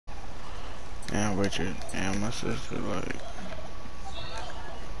And Richard and my sister, like,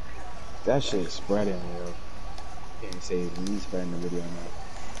 That shit's spreading, yo. Can't say it's me spreading the video now.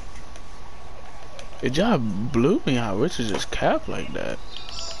 it just blew me how Richard just capped like that.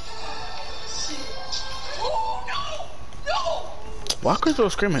 Why Crystal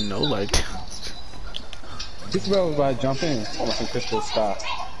screaming no like that? This bro was about to jump in. Oh, my Crystal stop.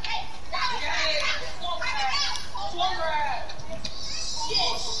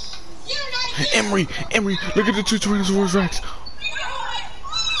 Emery, look at the two Tyrannosaurus Rex.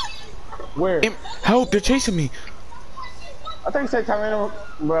 Where? Help, they're chasing me. I think you said Tyrannosaurus.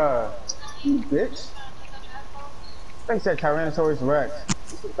 Bruh. You bitch. I think you said Tyrannosaurus Rex.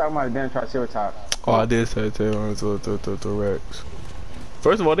 You was talking about a damn Triceratops. Oh, I did say Tyrannosaurus Rex.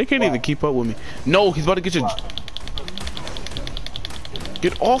 First of all, they can't even keep up with me. No, he's about to get you.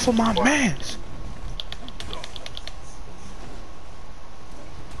 Get off of my mans.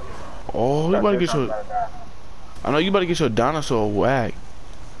 Oh, you about to get your. I know you about to get your dinosaur whacked.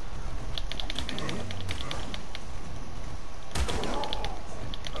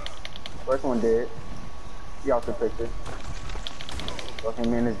 First one dead. He out the picture.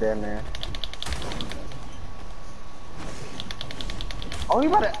 Fucking man is dead, man. Oh, he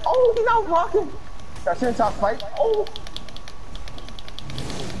about to. Oh, he's not walking. That Triceratops fight. Oh.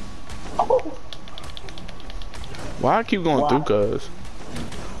 Oh. Why I keep going through, cuz?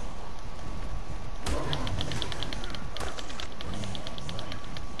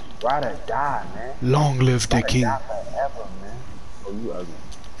 Ride or die, man. Long live the king. Die forever, man. Oh, you ugly.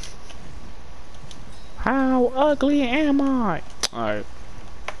 How ugly am I? Alright.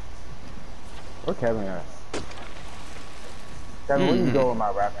 Where Kevin at? Kevin, where you go with my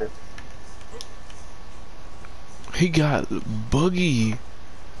raptor? He got Boogie.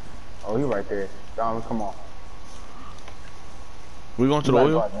 Oh, he right there. Don, come on. We going to the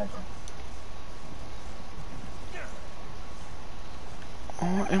oil?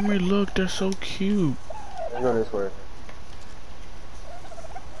 Oh, Emery, look, they're so cute. Let's go this way.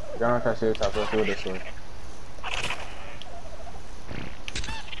 Don't try to see the top. Let's go this way.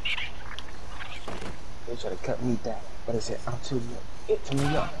 They try to cut me down, but I said I'm too young. It to me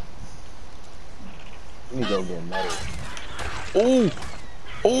up. Let me go get metal. Oh,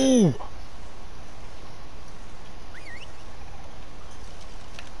 oh.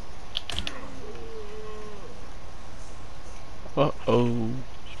 Uh-oh.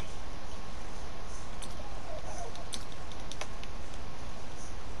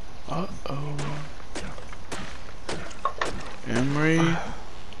 Uh-oh. Emery.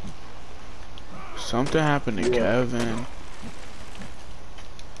 Something happened to Kevin.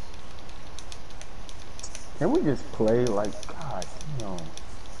 Can we just play like, God, you know,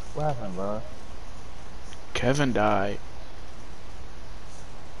 what happened, bro? Kevin died.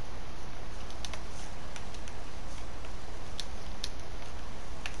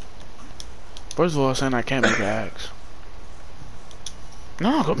 First of all, saying I can't make an axe.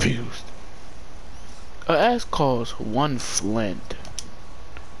 Now I'm confused. An axe costs 1 flint.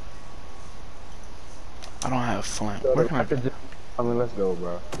 I don't have flint. Where can I mean, let's go,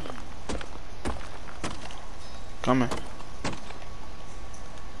 bro. Coming.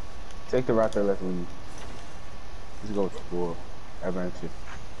 Take the route there, let's leave. Let's go explore. Adventure.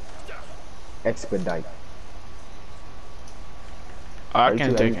 Expedite. I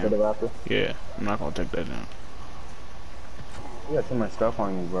can't take him. The yeah, I'm not gonna take that down. You got too much stuff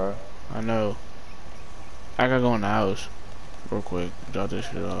on you, bro. I know. I gotta go in the house real quick. Drop this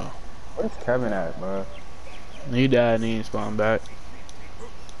shit off. Where's Kevin at, bro? He died and he ain't spawned back.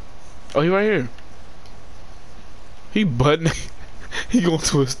 Oh, he right here. He butt naked. He going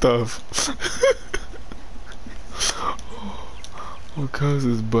to his stuff. Because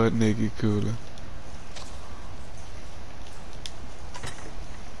his butt naked cooler.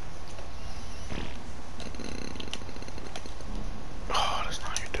 Oh, that's not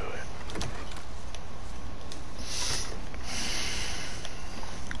how you do it.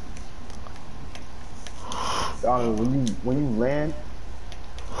 Donald, when you land,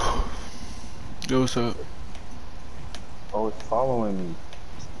 Yo, what's up? oh, it's following me.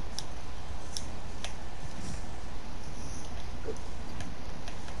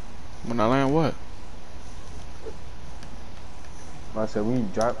 When I land what? I said when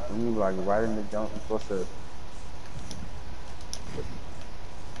you like right in the jump, you're supposed to.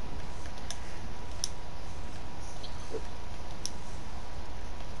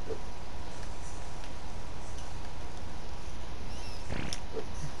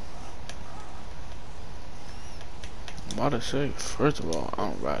 I'm about to say, first of all, I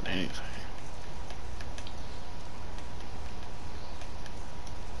don't ride anything.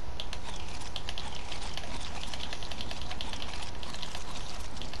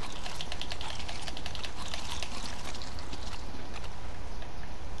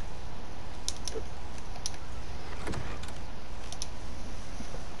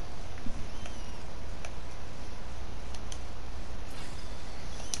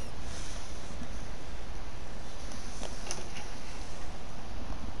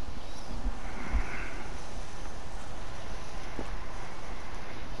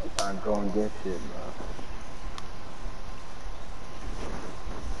 Trying to go and get shit, bro.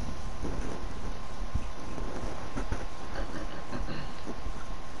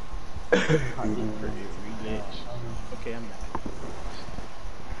 Okay, I'm back.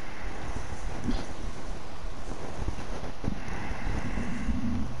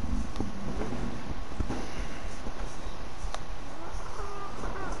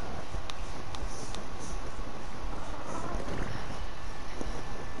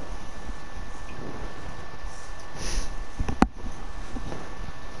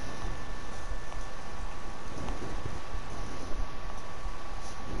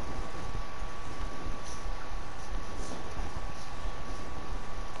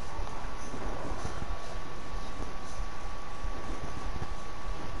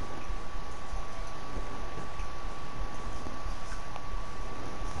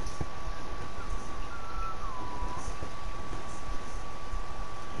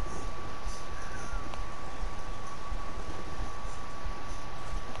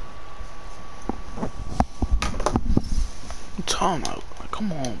 I'm talking about, like,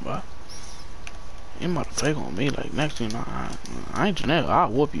 come on, bro. You about to fake on me, like, next thing you know, I ain't Janelle,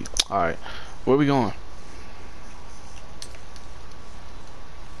 I'll whoop you. Alright, where we going?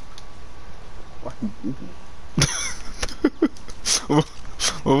 What you doing?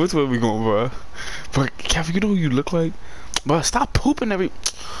 Well, which way we going, bro? But, Kevin, you know who you look like? Bro, stop pooping every...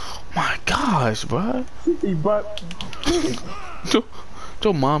 My gosh, bro. But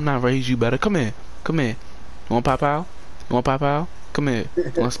Your mom not raised you better. Come here. Come here. You want pop out? You want pop out? Come here.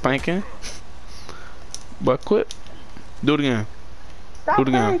 You want spanking? But quit. Do it again. stop Do it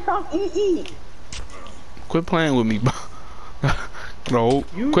again. playing, come eat. Quit playing with me, bro. No.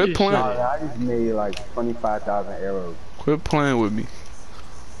 You Quit just playing. shot I just made like 25,000 arrows. Quit playing with me.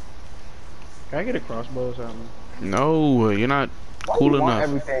 Can I get a crossbow or something? No, you're not Why cool you want enough.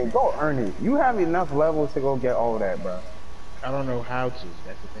 everything? Go earn it. You have enough levels to go get all that, bro. I don't know how to.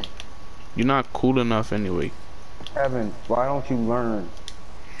 That's the thing. You're not cool enough anyway. Kevin, why don't you learn?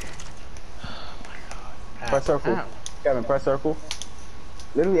 Press circle. How? Kevin, press circle.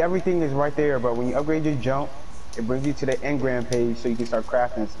 Literally everything is right there, but when you upgrade your jump, it brings you to the engram page so you can start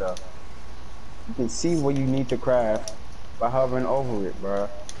crafting stuff. You can see what you need to craft by hovering over it, bro.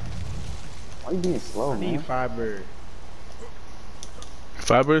 Why you being slow, I need man? fiber.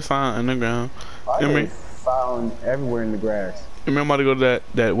 Fiber is fine underground. Fiber Emery, is found everywhere in the grass. I'm about to go to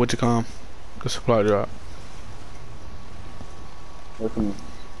that what you call the supply drop. Look at me.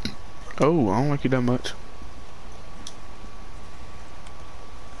 Oh, I don't like you that much.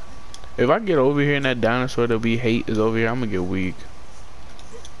 If I get over here and that dinosaur that we hate is over here, I'm gonna get weak.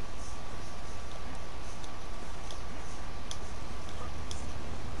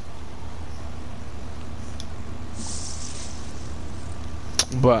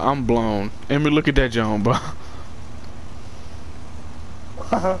 But I'm blown. Emery, look at that John, bro.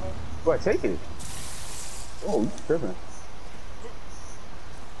 What? Take it. Oh, you tripping.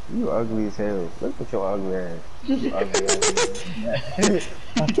 You ugly as hell. Look at your ugly ass. You ugly ass.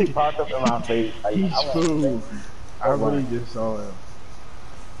 He popped up in my face. Like, He's I want food. to I really just saw him.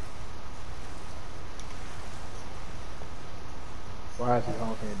 Why is he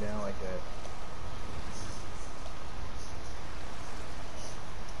honking it down like that?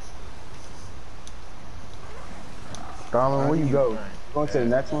 Darwin, where you go? Going to the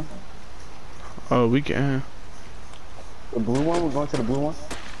next one? Oh, we can. The blue one? We're going to the blue one?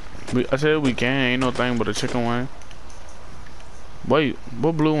 I said we can. Ain't no thing but a chicken wing. Wait,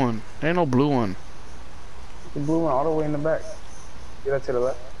 what blue one? There ain't no blue one. The blue one all the way in the back. Get up to the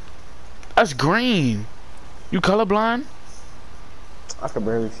left. That's green. You colorblind? I can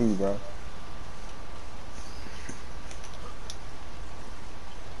barely see, bro.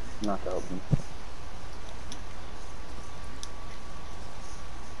 Not to help you.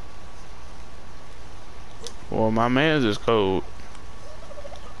 Well, my man's is cold.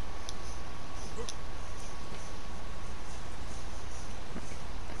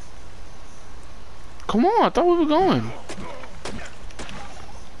 Come on, I thought we were going.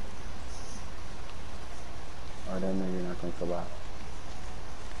 Oh, that nigga you're not gonna come out.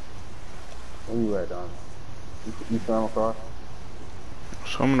 Where you at, Don? You swam across?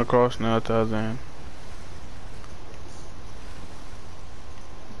 Swimming across now, Tarzan.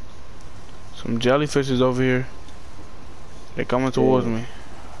 Some jellyfishes over here. They coming towards me.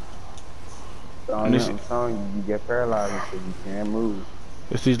 Don, I'm telling you, you get paralyzed so you can't move.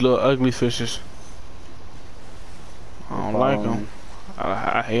 It's these little ugly fishes. I don't like them.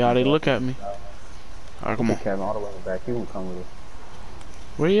 I hate how they look at me. Alright, come on. Kevin all the way in the back. He won't come with us.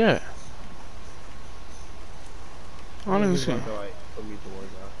 Where you at? I don't even see him. Like, put me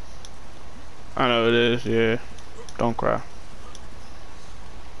towards us. I know it is, yeah. Don't cry.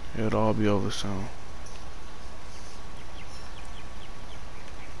 It'll all be over soon.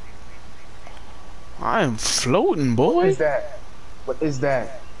 I am floating, What boy. is that? What is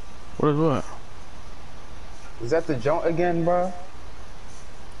that? What is what? Is that the joint again, bro?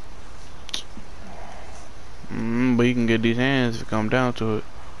 But you can get these hands if it come down to it.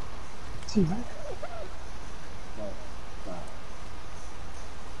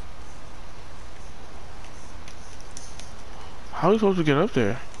 How are you supposed to get up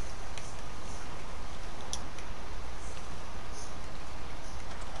there?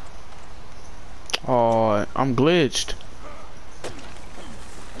 Oh, I'm glitched.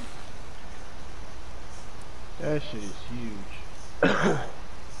 That shit is huge.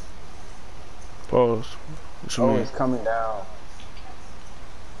 Pause. What you Oh, mean? it's coming down.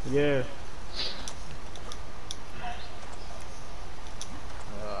 Yeah.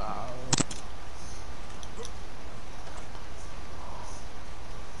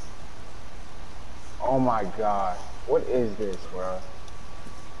 Oh my god. What is this, bro?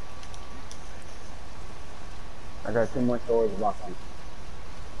 I got too much storage boxes.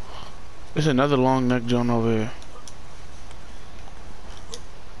 There's another long neck joint over here.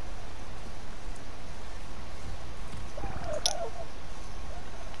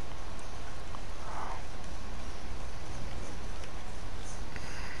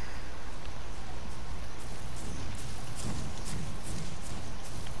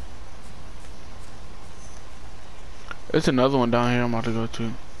 There's another one down here I'm about to go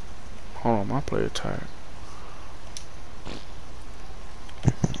to. Hold on, my player tired.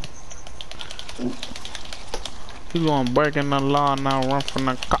 He's going breaking the law now, run from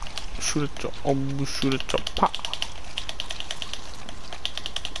the cop. Shoot at your shoot at your pop.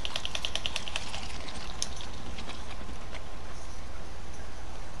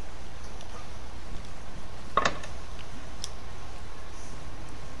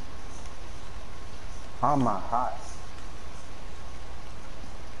 How am I hot?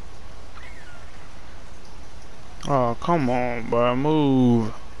 Oh, come on, bro,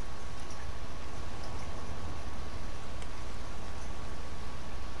 move.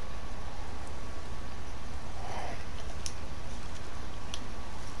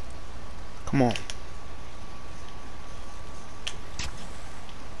 Come on.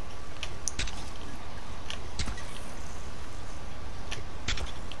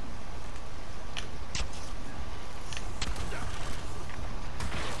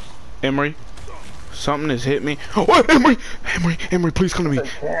 Emery, something has hit me. Oh, Emery! Emery, please come to me. It's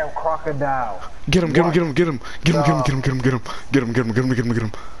a damn crocodile. Get him. Get him. Get him. Give me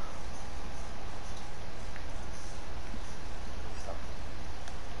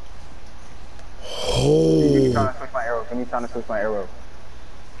Oh, time to switch my arrow. Give me time to switch my arrow.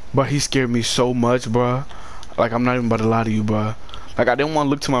 but he scared me so much, bruh. Like, I'm not even about to lie to you, bruh. Like, I didn't want to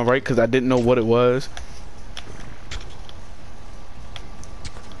look to my right because I didn't know what it was.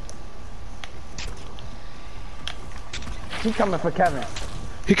 He coming for Kevin.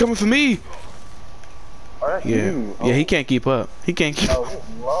 He coming for me. Oh, that's Yeah, you. Oh. yeah. He can't keep up. He can't keep. Oh,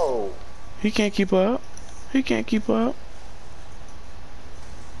 whoa. He can't keep up. He can't keep up.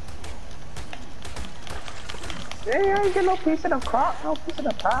 Yeah, I ain't get no piece of the crop, no piece of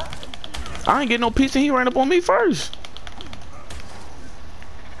the pie. I ain't get no piece, and he ran up on me first.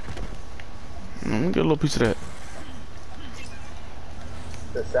 Let me get a little piece of that.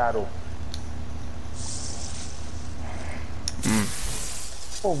 The saddle.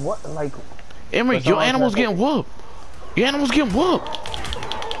 Oh, what? Like, Emery, That's your all I animal's said. getting whooped. Your animal's getting whooped.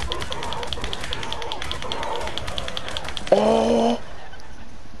 Oh.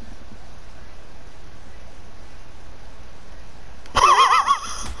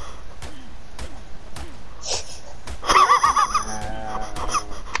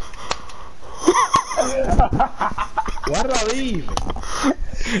 Why did I leave?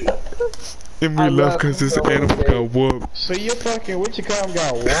 Emery left because his animal got whooped. So your fucking Witchcom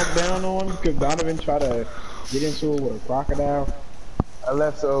got walked down on because Donovan tried to get into it with a crocodile? I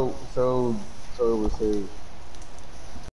left so it was safe.